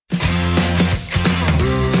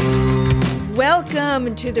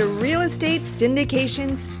Welcome to the Real Estate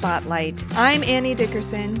Syndication Spotlight. I'm Annie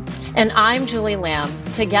Dickerson. And I'm Julie Lamb.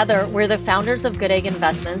 Together, we're the founders of Good Egg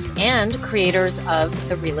Investments and creators of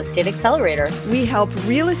the Real Estate Accelerator. We help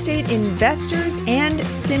real estate investors and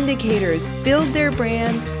syndicators build their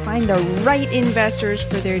brands, find the right investors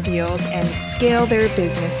for their deals, and scale their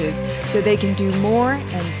businesses so they can do more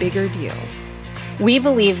and bigger deals. We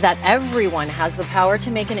believe that everyone has the power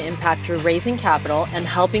to make an impact through raising capital and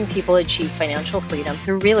helping people achieve financial freedom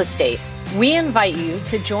through real estate. We invite you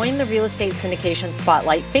to join the Real Estate Syndication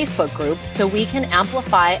Spotlight Facebook group so we can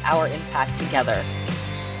amplify our impact together.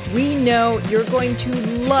 We know you're going to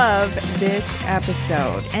love this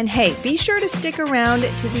episode. And hey, be sure to stick around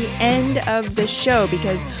to the end of the show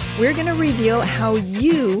because we're going to reveal how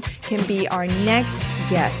you can be our next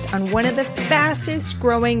guest on one of the fastest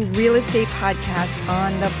growing real estate podcasts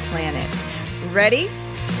on the planet. Ready?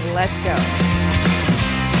 Let's go.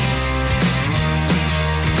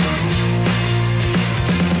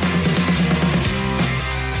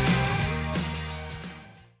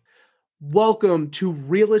 Welcome to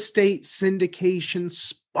Real Estate Syndication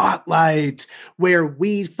Spotlight, where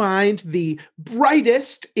we find the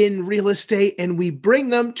brightest in real estate and we bring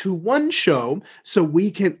them to one show so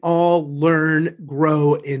we can all learn,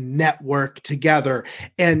 grow, and network together.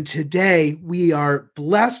 And today we are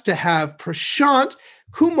blessed to have Prashant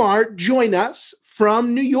Kumar join us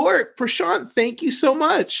from New York. Prashant, thank you so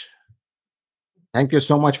much. Thank you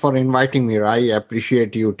so much for inviting me. I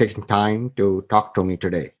appreciate you taking time to talk to me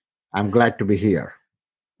today. I'm glad to be here.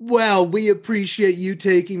 Well, we appreciate you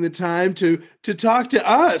taking the time to talk to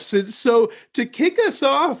us. And so to kick us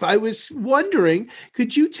off, I was wondering,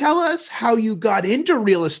 could you tell us how you got into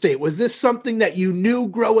real estate? Was this something that you knew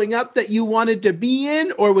growing up that you wanted to be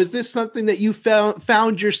in, or was this something that you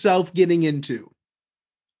found yourself getting into?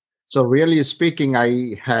 So really speaking,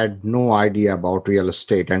 I had no idea about real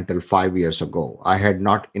estate until 5 years ago. I had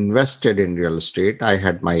not invested in real estate. I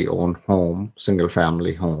had my own home, single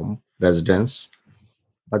family home, residence.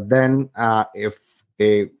 But then if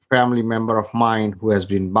a family member of mine who has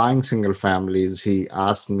been buying single families, he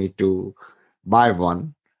asked me to buy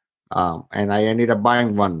one. And I ended up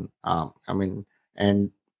buying one. I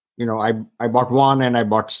bought one and I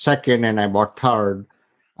bought second and I bought third.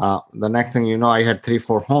 The next thing you know, I had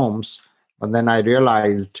 3-4 homes, but then I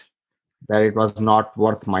realized that it was not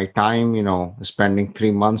worth my time, spending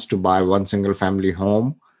 3 months to buy one single family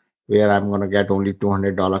home where I'm going to get only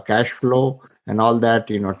 $200 cash flow and all that,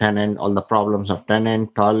 tenant, all the problems of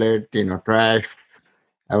tenant, toilet, trash,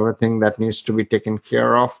 everything that needs to be taken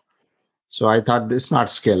care of. So I thought this is not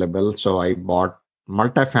scalable. So I bought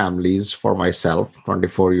multifamilies for myself,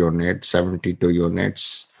 24 units, 72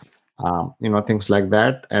 units. Things like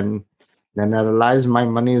that. And then I realized my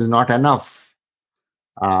money is not enough.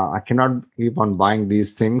 I cannot keep on buying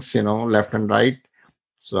these things, left and right.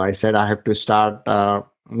 So I said, I have to start,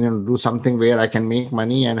 do something where I can make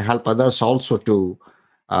money and help others also to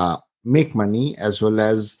make money as well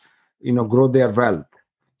as, grow their wealth.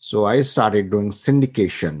 So I started doing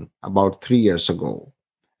syndication about 3 years ago.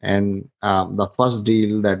 And the first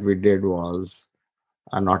deal that we did was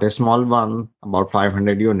not a small one, about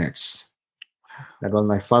 500 units. That was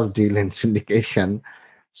my first deal in syndication.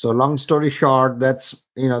 So long story short, that's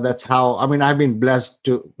how, I've been blessed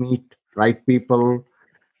to meet right people,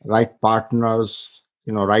 right partners,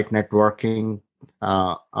 right networking.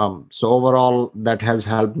 So overall, that has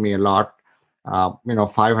helped me a lot.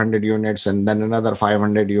 500 units and then another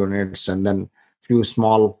 500 units and then few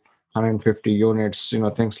small 150 units,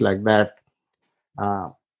 things like that.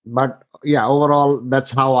 But yeah, overall,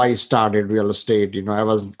 that's how I started real estate.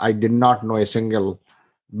 I did not know a single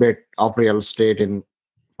bit of real estate in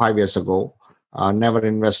 5 years ago. Never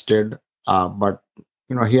invested, but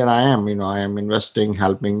here I am. I am investing,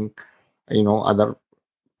 helping other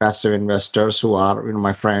passive investors who are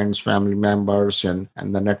my friends, family members, and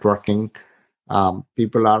the networking.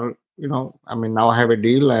 People are now I have a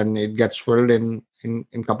deal and it gets filled in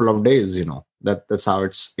a couple of days. That's how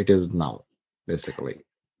it is now, basically.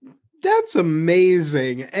 That's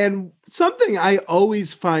amazing. And something I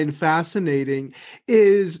always find fascinating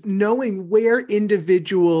is knowing where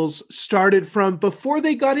individuals started from before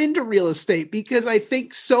they got into real estate, because I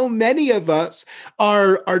think so many of us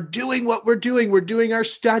are doing what we're doing. We're doing our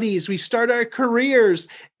studies, we start our careers,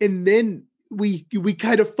 and then we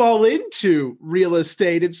kind of fall into real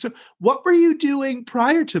estate. And so what were you doing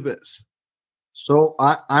prior to this? So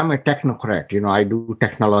I'm a technocrat, I do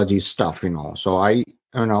technology stuff, so I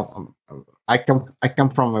come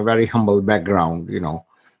from a very humble background,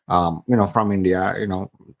 from India.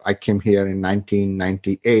 I came here in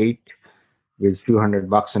 1998 with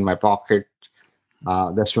 $200 in my pocket,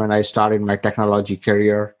 That's when I started my technology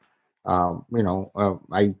career.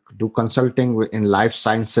 I do consulting in life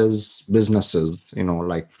sciences businesses,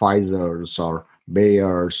 like Pfizer's or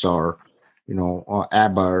Bayer's or, or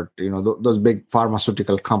Abbott, those big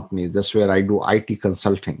pharmaceutical companies. That's where I do IT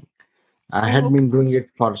consulting. I Oh, had been doing okay. it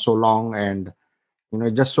for so long, and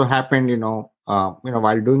it just so happened,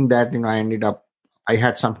 while doing that, I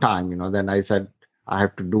had some time, then I said I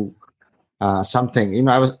have to do something.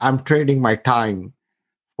 I'm trading my time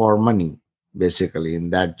for money, basically, in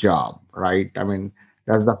that job, right? I mean,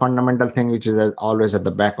 that's the fundamental thing which is always at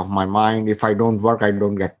the back of my mind. If I don't work, I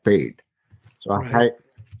don't get paid. So Right.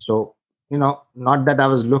 so not that I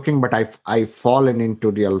was looking, but I fallen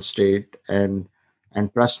into real estate, and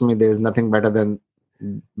trust me, there is nothing better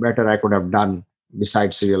I could have done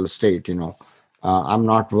besides real estate. I'm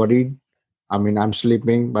not worried. I mean, I'm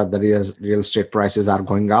sleeping, but the real estate prices are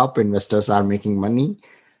going up. Investors are making money.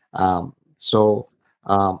 So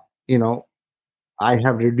um, you know, I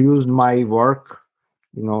have reduced my work,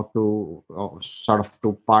 to sort of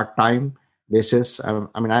to part time basis. I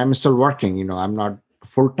mean, I'm still working. I'm not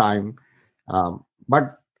full time,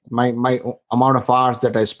 but my amount of hours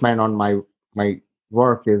that I spend on my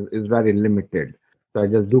work is very limited. So I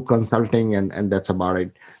just do consulting, and that's about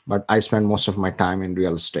it. But I spend most of my time in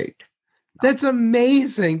real estate. That's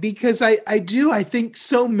amazing because I think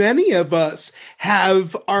so many of us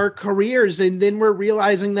have our careers and then we're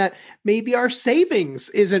realizing that maybe our savings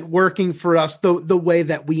isn't working for us the way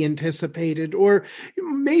that we anticipated, or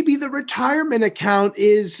maybe the retirement account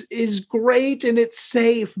is great and it's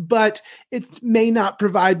safe, but it may not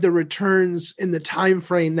provide the returns in the time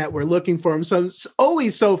frame that we're looking for. And so I'm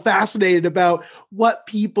always so fascinated about what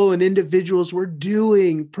people and individuals were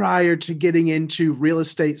doing prior to getting into real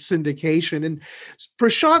estate syndication. And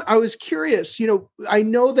Prashant, I was curious, I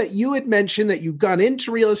know that you had mentioned that you got into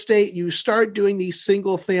real estate, you start doing these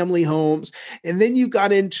single family homes, and then you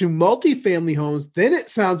got into multifamily homes. Then it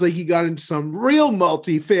sounds like you got into some real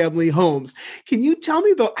multifamily homes. Can you tell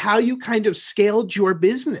me about how you kind of scaled your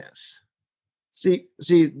business? See,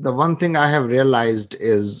 the one thing I have realized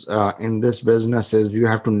is in this business is you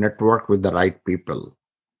have to network with the right people.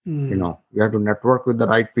 Hmm. You have to network with the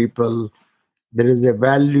right people. There is a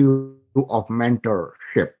value of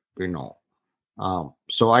mentorship.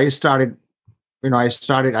 So I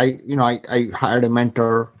hired a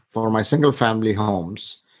mentor for my single family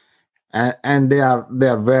homes, and they are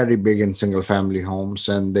very big in single family homes,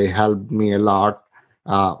 and they helped me a lot.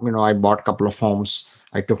 I bought a couple of homes.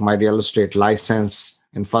 I took my real estate license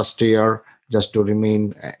in first year just to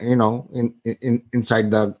remain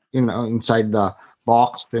inside the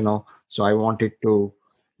box. So I wanted to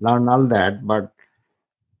learn all that. But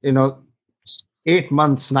you know 8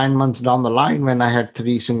 months, 9 months down the line, when I had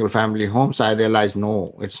three single family homes, I realized,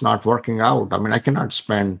 no, it's not working out. I mean, I cannot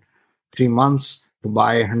spend 3 months to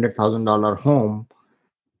buy $100,000 home.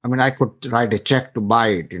 I mean, I could write a check to buy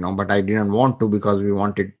it, but I didn't want to, because we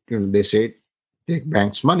wanted, they say take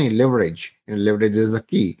bank's money, leverage. Leverage is the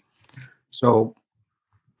key. So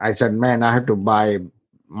I said, man, I have to buy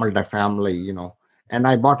multifamily, and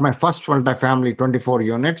I bought my first multifamily 24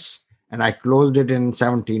 units, and I closed it in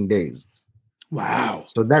 17 days. Wow.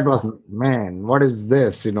 So that was, man, what is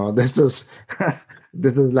this? This is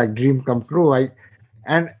this is like dream come true.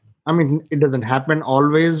 And I mean, it doesn't happen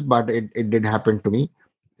always, but it did happen to me.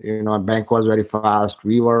 Bank was very fast.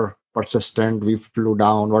 We were persistent. We flew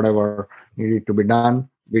down whatever needed to be done.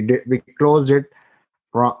 We closed it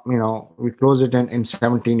in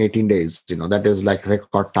 17, 18 days. That is like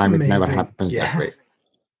record time. It never Amazing. happens that way.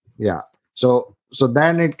 Yeah. Yeah. So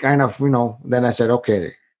then it kind of, then I said,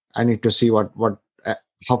 okay, I need to see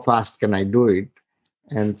how fast can I do it.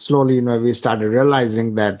 And slowly, we started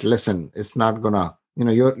realizing that, listen, it's not gonna,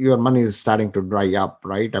 your money is starting to dry up,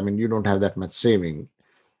 right? I mean, you don't have that much saving.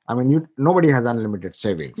 I mean, nobody has unlimited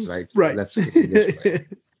savings, right? Right. Let's keep it this way.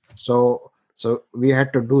 So we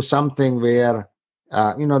had to do something where,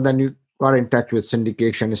 then you got in touch with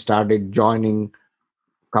syndication, started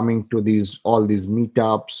coming to all these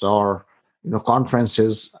meetups or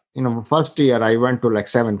conferences. First year I went to like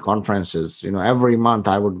 7 conferences. Every month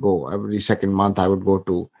I would go. Every second month I would go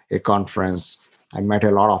to a conference. I met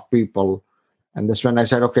a lot of people, and that's when I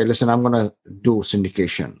said, okay, listen, I'm gonna do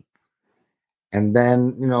syndication. And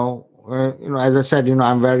then as I said,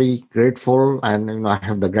 I'm very grateful, and I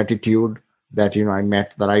have the gratitude that I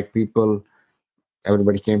met the right people.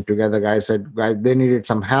 Everybody came together. Guys said, guys, they needed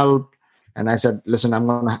some help, and I said, listen, I'm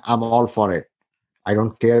all for it. I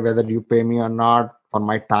don't care whether you pay me or not for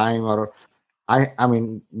my time. Or I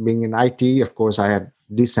mean, being in IT, of course, I had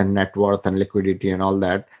decent net worth and liquidity and all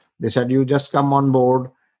that. They said, you just come on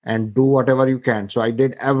board, and do whatever you can. So I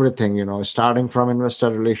did everything, starting from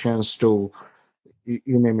investor relations to, you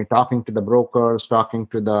name it, talking to the brokers, talking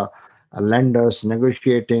to the lenders,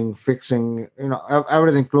 negotiating, fixing,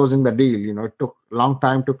 everything, closing the deal. It took a long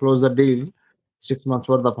time to close the deal, 6 months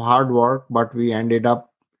worth of hard work, but we ended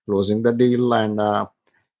up closing the deal. And,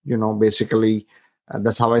 basically,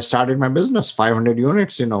 that's how I started my business. 500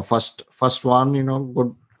 units, first one,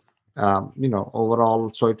 good,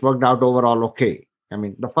 overall. So it worked out overall okay. I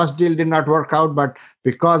mean, the first deal did not work out, but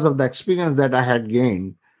because of the experience that I had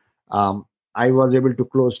gained, I was able to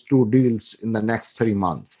close 2 deals in the next 3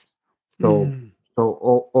 months. So,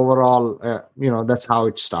 overall, that's how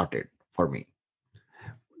it started for me.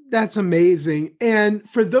 That's amazing. And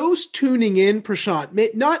for those tuning in,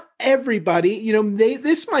 Prashant, not everybody,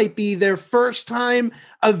 this might be their first time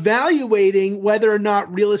evaluating whether or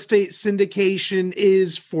not real estate syndication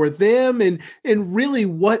is for them and really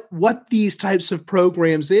what these types of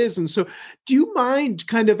programs is. And so do you mind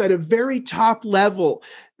kind of at a very top level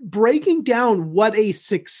breaking down what a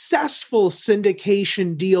successful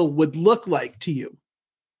syndication deal would look like to you?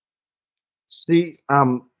 See,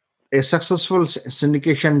 a successful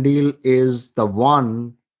syndication deal is the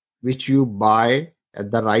one which you buy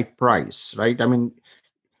at the right price, right? I mean,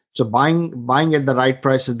 so buying at the right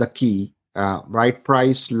price is the key. Right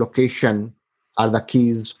price, location are the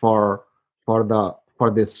keys for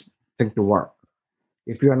this thing to work.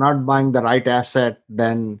 If you are not buying the right asset,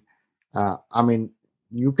 then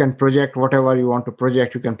you can project whatever you want to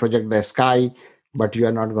project. You can project the sky, but you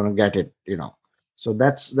are not going to get it. So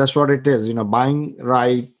that's what it is. Buying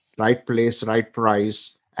right place, right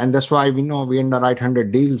price. And that's why we underwrite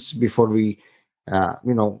 100 deals before we,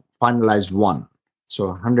 finalize one. So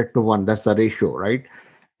 100 to 1, that's the ratio, right?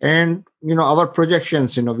 And, our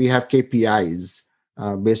projections, we have KPIs.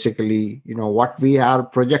 Basically, what we are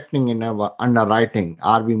projecting in our underwriting,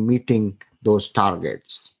 are we meeting those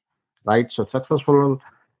targets, right? So successful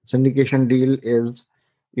syndication deal is,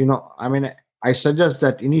 I suggest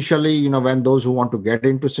that initially, when those who want to get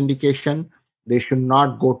into syndication, they should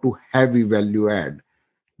not go to heavy value add,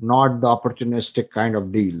 not the opportunistic kind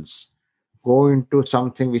of deals. Go into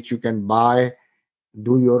something which you can buy,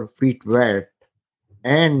 do your feet wet,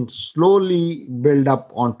 and slowly build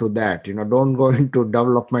up onto that. Don't go into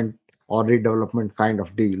development or redevelopment kind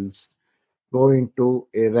of deals. Go into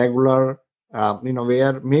a regular,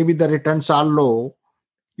 where maybe the returns are low.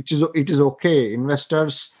 It is okay.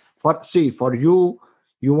 Investors, for you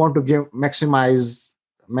want to maximize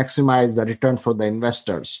the return for the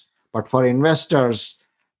investors. But for investors,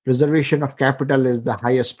 preservation of capital is the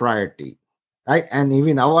highest priority, right? And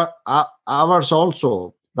even ours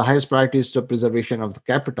also, the highest priority is the preservation of the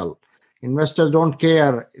capital. Investors don't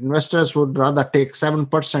care. Investors would rather take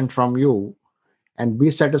 7% from you and be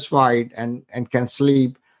satisfied and can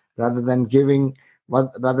sleep rather than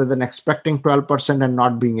expecting 12% and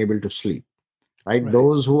not being able to sleep, right?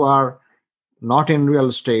 Those who are not in real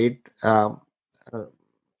estate, for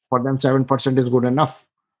them 7% is good enough.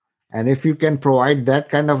 And if you can provide that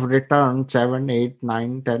kind of return, 7, 8,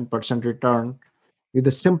 9, 10% return with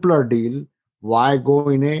a simpler deal, why go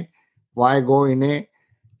in a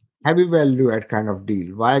heavy value add kind of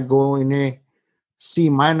deal? Why go in a C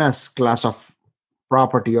minus class of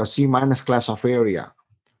property or C minus class of area?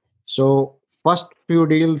 So first few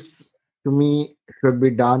deals to me should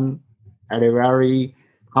be done at a very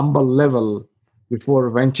humble level before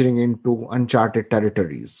venturing into uncharted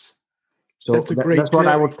territories. So that's that's what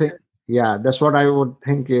I would think. Yeah, that's what I would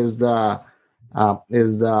think is the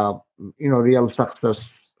real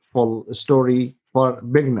successful story for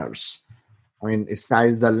beginners. I mean,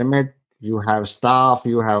 sky's the limit. You have staff,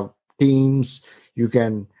 you have teams. You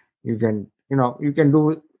can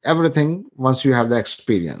do everything once you have the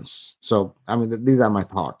experience. So, these are my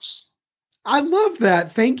thoughts. I love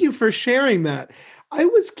that. Thank you for sharing that. I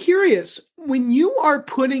was curious, when you are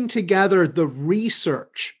putting together the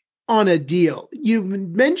research on a deal, you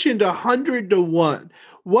mentioned 100 to 1.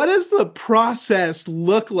 What does the process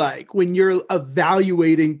look like when you're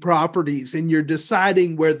evaluating properties and you're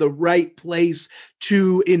deciding where the right place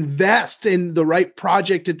to invest in the right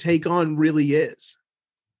project to take on really is?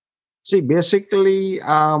 See, basically,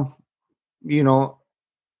 so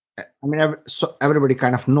everybody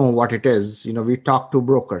kind of know what it is. We talk to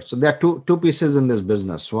brokers. So there are two pieces in this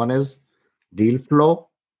business. One is deal flow,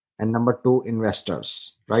 and number 2,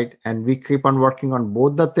 investors, right? And we keep on working on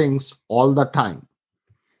both the things all the time.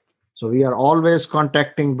 So we are always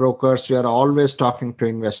contacting brokers. We are always talking to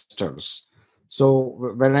investors.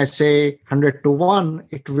 So when I say 100 to 1,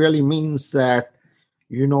 it really means that,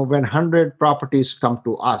 when 100 properties come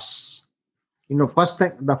to us,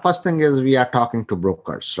 The first thing is we are talking to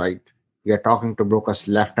brokers, right? We are talking to brokers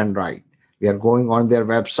left and right. We are going on their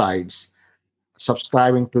websites,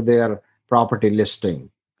 subscribing to their property listing.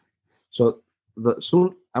 So the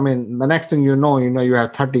next thing you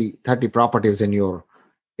have 30 properties in your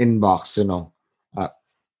inbox, uh,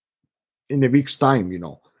 in a week's time.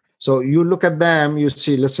 So you look at them, you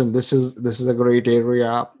see, listen, this is a great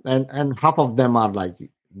area, and half of them are like,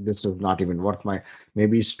 this is not even worth my,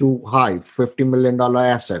 maybe it's too high, $50 million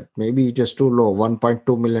asset, maybe it is too low,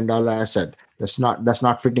 $1.2 million asset. That's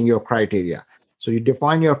not fitting your criteria. So you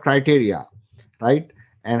define your criteria, right?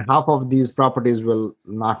 And half of these properties will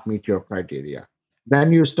not meet your criteria.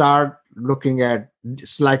 Then you start looking at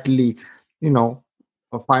slightly, a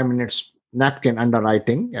 5 minutes napkin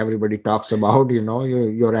underwriting. Everybody talks about,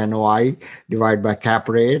 your NOI divide by cap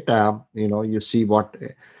rate. You see what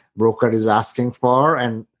broker is asking for,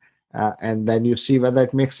 and then you see whether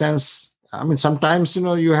it makes sense. I mean, sometimes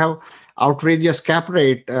you have outrageous cap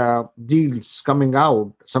rate deals coming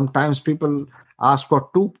out. Sometimes people ask for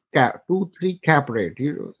 3 cap rate.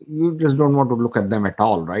 You just don't want to look at them at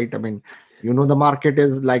all, right? I mean, the market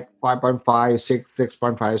is like 5.5, 6,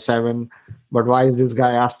 6.57, but why is this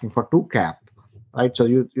guy asking for 2 cap, right? So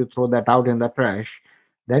you throw that out in the trash.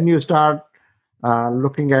 Then you start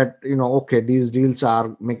looking at, okay, these deals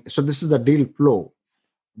so this is the deal flow.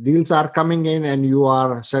 Deals are coming in, and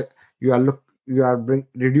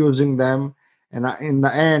reducing them, and in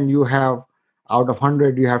the end you have, out of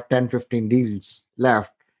 100 you have 10, 15 deals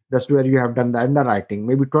left. That's where you have done the underwriting.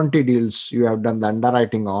 Maybe 20 deals you have done the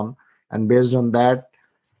underwriting on, and based on that,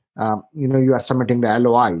 you are submitting the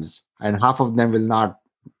LOIs, and half of them will not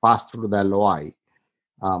pass through the LOI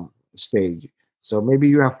stage. So maybe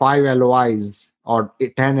you have 5 LOIs or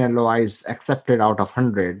 10 LOIs accepted out of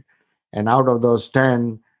 100, and out of those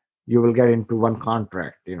 10 you will get into one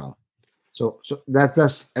contract. So that's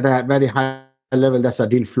just at a very high level. That's a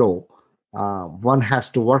deal flow one has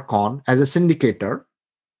to work on as a syndicator.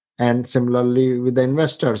 And similarly with the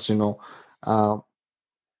investors, uh,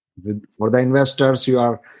 for the investors, you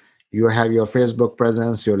have your Facebook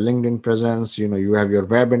presence, your LinkedIn presence, you have your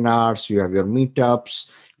webinars, you have your meetups,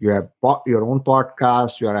 you have your own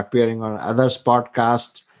podcast, you are appearing on others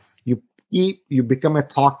podcasts. You become a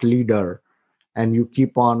thought leader, and you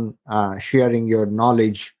keep on sharing your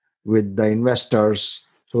knowledge with the investors,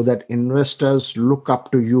 so that investors look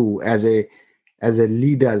up to you as a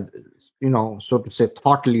leader, so to say,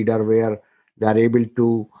 thought leader, where they are able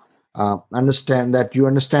to understand that you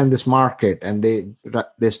understand this market, and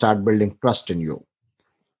they start building trust in you.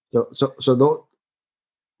 So though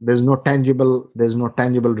there's no tangible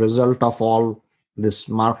result of all this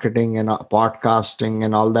marketing and podcasting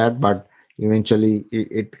and all that, but eventually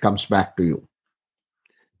it comes back to you.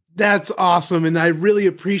 That's awesome. And I really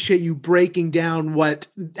appreciate you breaking down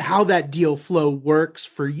how that deal flow works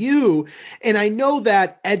for you. And I know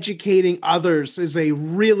that educating others is a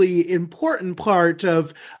really important part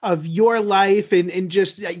of your life, and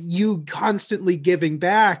just you constantly giving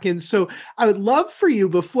back. And so I would love for you,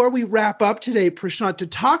 before we wrap up today, Prashant, to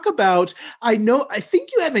talk about, I think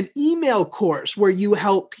you have an email course where you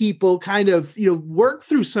help people kind of, work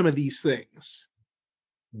through some of these things.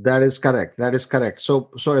 That is correct. So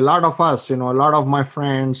a lot of us, a lot of my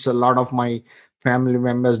friends, a lot of my family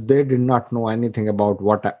members, they did not know anything about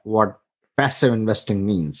what passive investing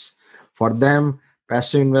means. For them,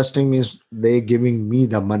 passive investing means they giving me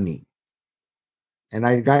the money. And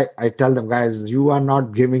I tell them, guys, you are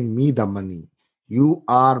not giving me the money. You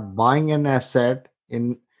are buying an asset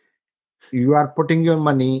you are putting your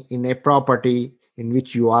money in a property in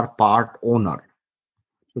which you are part owner.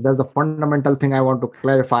 So that's the fundamental thing I want to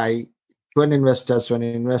clarify to an investor. So when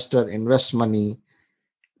an investor invests money,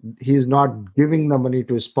 he is not giving the money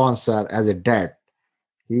to a sponsor as a debt.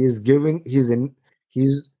 He is giving,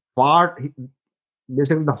 he's part,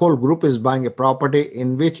 basically the whole group is buying a property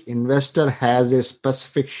in which investor has a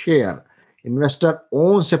specific share. Investor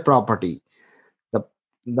owns a property.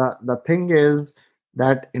 The thing is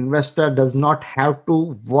that investor does not have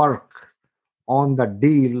to work on the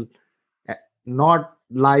deal, not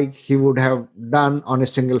like he would have done on a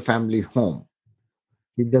single family home.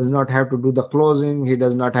 He does not have to do the closing. He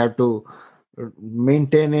does not have to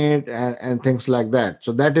maintain it, and things like that.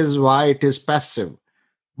 So that is why it is passive.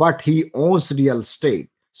 But he owns real estate.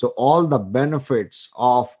 So all the benefits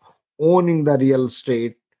of owning the real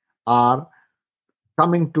estate are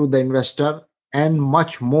coming to the investor, and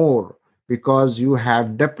much more, because you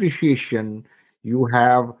have depreciation, you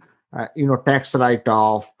have tax write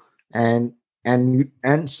off, and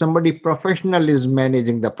somebody professional is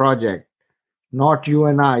managing the project, not you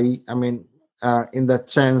and I. I mean, in that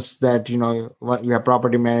sense that, you have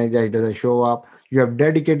property manager, he doesn't show up. You have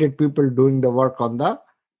dedicated people doing the work on the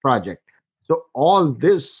project. So all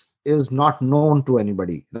this is not known to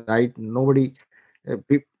anybody, right? Nobody,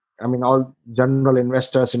 all general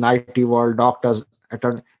investors in IT world, doctors,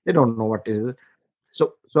 attorneys, they don't know what it is.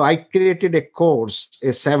 So I created a course, a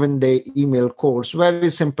 7-day email course, very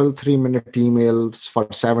simple, 3-minute emails for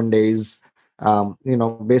 7 days.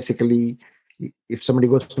 Basically, if somebody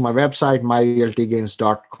goes to my website,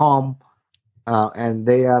 myrealtygains.com, and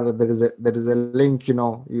there is a link,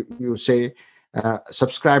 you say,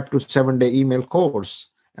 subscribe to 7-day email course.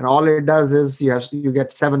 And all it does is you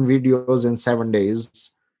get 7 videos in 7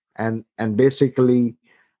 days. And basically,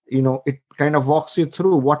 it kind of walks you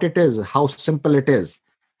through what it is, how simple it is.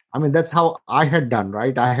 That's how I had done,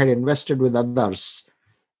 right? I had invested with others.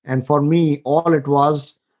 And for me, all it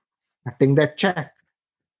was cutting that check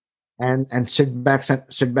and sit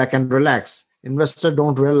back and relax. Investors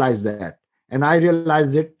don't realize that. And I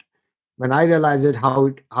realized it when I realized it, how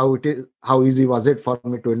easy was it for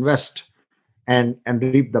me to invest and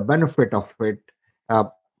reap the benefit of it.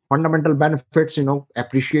 Fundamental benefits,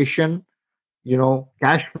 appreciation,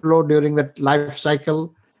 cash flow during that life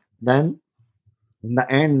cycle. Then in the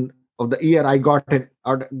end of the year, I got an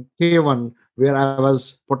K1 where I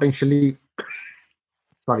was potentially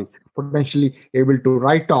able to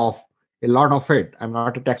write off a lot of it. I'm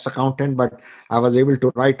not a tax accountant, but I was able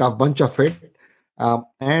to write off a bunch of it.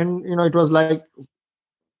 And it was like,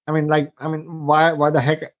 why the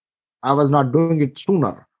heck I was not doing it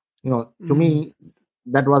sooner? To me,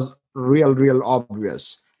 that was real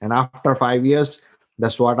obvious. And after 5 years,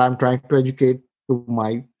 that's what I'm trying to educate to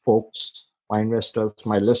my folks, my investors,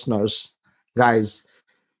 my listeners. Guys,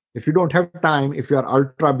 if you don't have time, if you are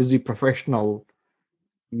ultra busy professional,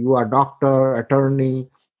 you are doctor, attorney,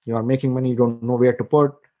 you are making money, you don't know where to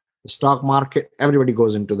put the stock market. Everybody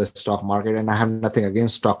goes into the stock market, and I have nothing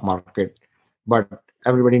against stock market, but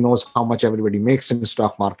everybody knows how much everybody makes in the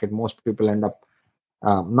stock market. Most people end up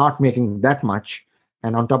not making that much.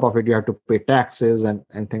 And on top of it, you have to pay taxes and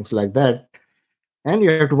things like that. And you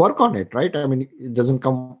have to work on it, right? It doesn't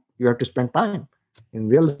come, you have to spend time. In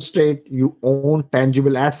real estate, you own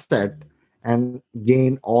tangible asset and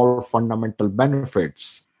gain all fundamental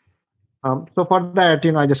benefits. So for that,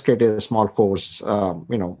 I just created a small course,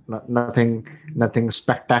 nothing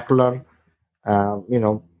spectacular,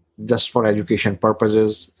 just for education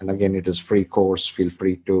purposes. And again, it is free course. Feel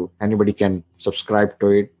free to, anybody can subscribe to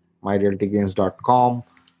it, myrealtygains.com,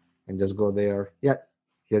 and just go there. Yeah,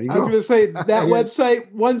 here you go. I was going to say that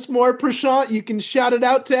website once more, Prashant, you can shout it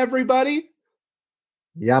out to everybody.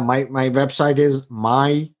 Yeah, my website is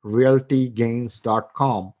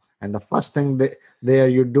myrealtygains.com. And the first thing there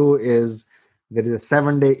you do is there is a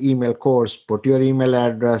 7-day email course. Put your email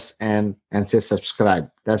address and say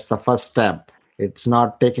subscribe. That's the first step. It's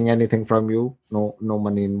not taking anything from you. No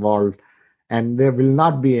money involved. And there will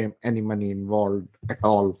not be any money involved at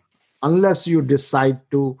all unless you decide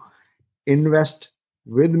to invest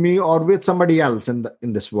with me or with somebody else in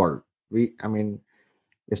this world.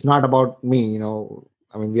 It's not about me,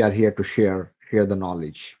 we are here to share the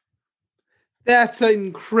knowledge. That's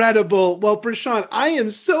incredible. Well, Prashant, I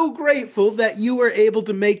am so grateful that you were able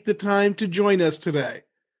to make the time to join us today.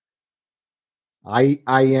 I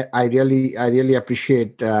really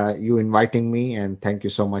appreciate you inviting me, and thank you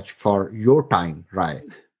so much for your time, Rai.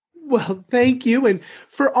 Well, thank you. And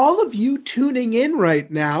for all of you tuning in right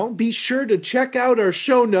now, be sure to check out our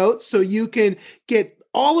show notes so you can get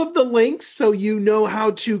all of the links so you know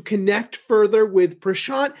how to connect further with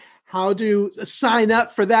Prashant, how to sign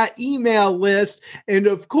up for that email list. And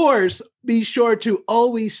of course, be sure to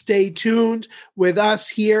always stay tuned with us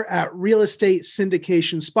here at Real Estate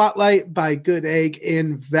Syndication Spotlight by Good Egg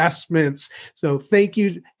Investments. So thank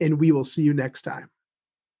you, and we will see you next time.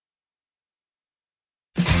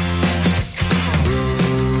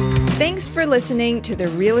 Thanks for listening to the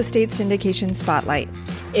Real Estate Syndication Spotlight.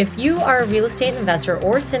 If you are a real estate investor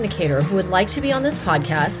or syndicator who would like to be on this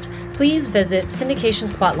podcast, please visit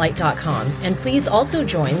syndicationspotlight.com, and please also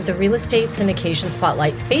join the Real Estate Syndication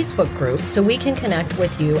Spotlight Facebook group so we can connect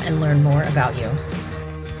with you and learn more about you.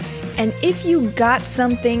 And if you got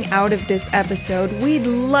something out of this episode, we'd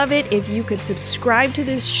love it if you could subscribe to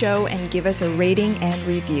this show and give us a rating and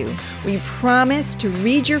review. We promise to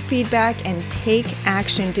read your feedback and take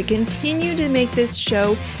action to continue to make this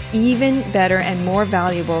show even better and more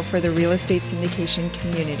valuable for the real estate syndication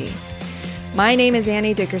community. My name is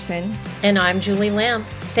Annie Dickerson. And I'm Julie Lamb.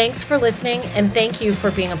 Thanks for listening, and thank you for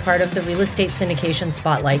being a part of the Real Estate Syndication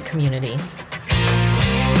Spotlight community.